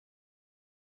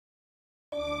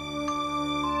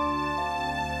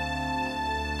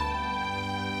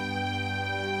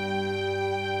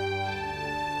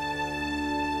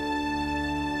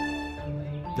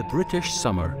The British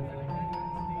summer.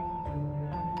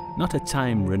 Not a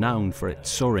time renowned for its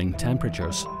soaring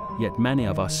temperatures, yet many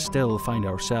of us still find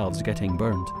ourselves getting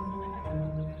burned.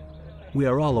 We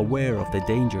are all aware of the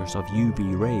dangers of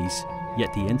UV rays,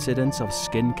 yet the incidence of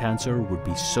skin cancer would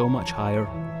be so much higher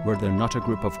were there not a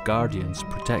group of guardians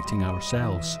protecting our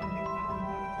cells.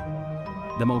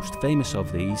 The most famous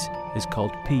of these is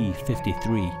called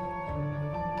P53.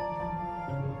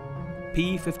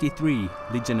 P53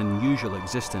 leads an unusual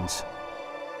existence.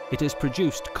 It is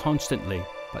produced constantly,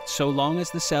 but so long as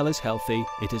the cell is healthy,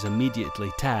 it is immediately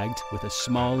tagged with a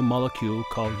small molecule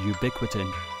called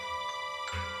ubiquitin.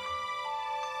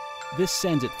 This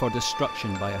sends it for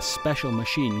destruction by a special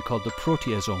machine called the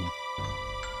proteasome.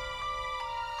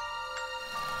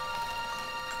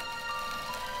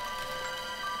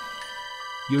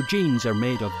 Your genes are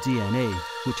made of DNA,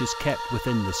 which is kept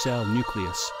within the cell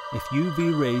nucleus. If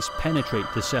UV rays penetrate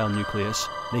the cell nucleus,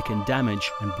 they can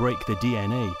damage and break the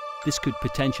DNA. This could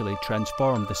potentially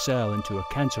transform the cell into a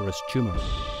cancerous tumour.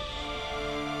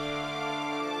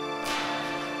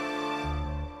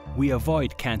 We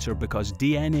avoid cancer because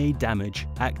DNA damage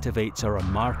activates a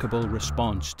remarkable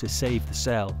response to save the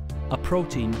cell. A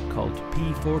protein called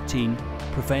P14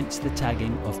 prevents the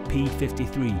tagging of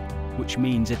P53, which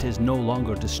means it is no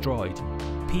longer destroyed.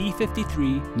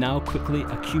 P53 now quickly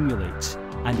accumulates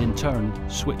and in turn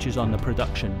switches on the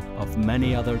production of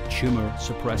many other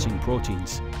tumour-suppressing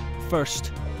proteins.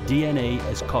 First, DNA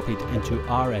is copied into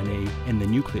RNA in the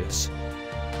nucleus.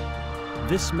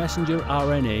 This messenger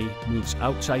RNA moves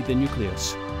outside the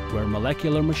nucleus, where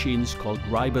molecular machines called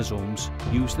ribosomes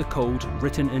use the code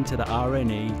written into the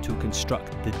RNA to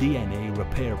construct the DNA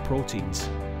repair proteins.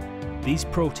 These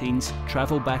proteins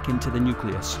travel back into the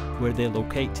nucleus, where they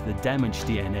locate the damaged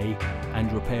DNA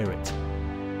and repair it.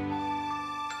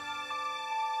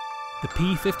 The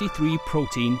P53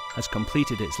 protein has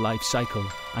completed its life cycle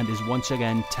and is once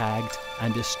again tagged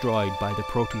and destroyed by the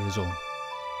proteasome.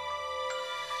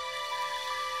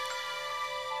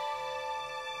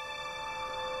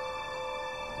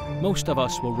 Most of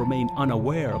us will remain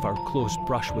unaware of our close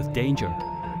brush with danger.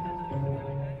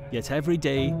 Yet every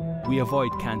day we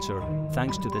avoid cancer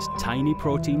thanks to this tiny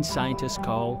protein scientists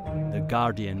call the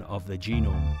guardian of the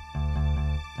genome.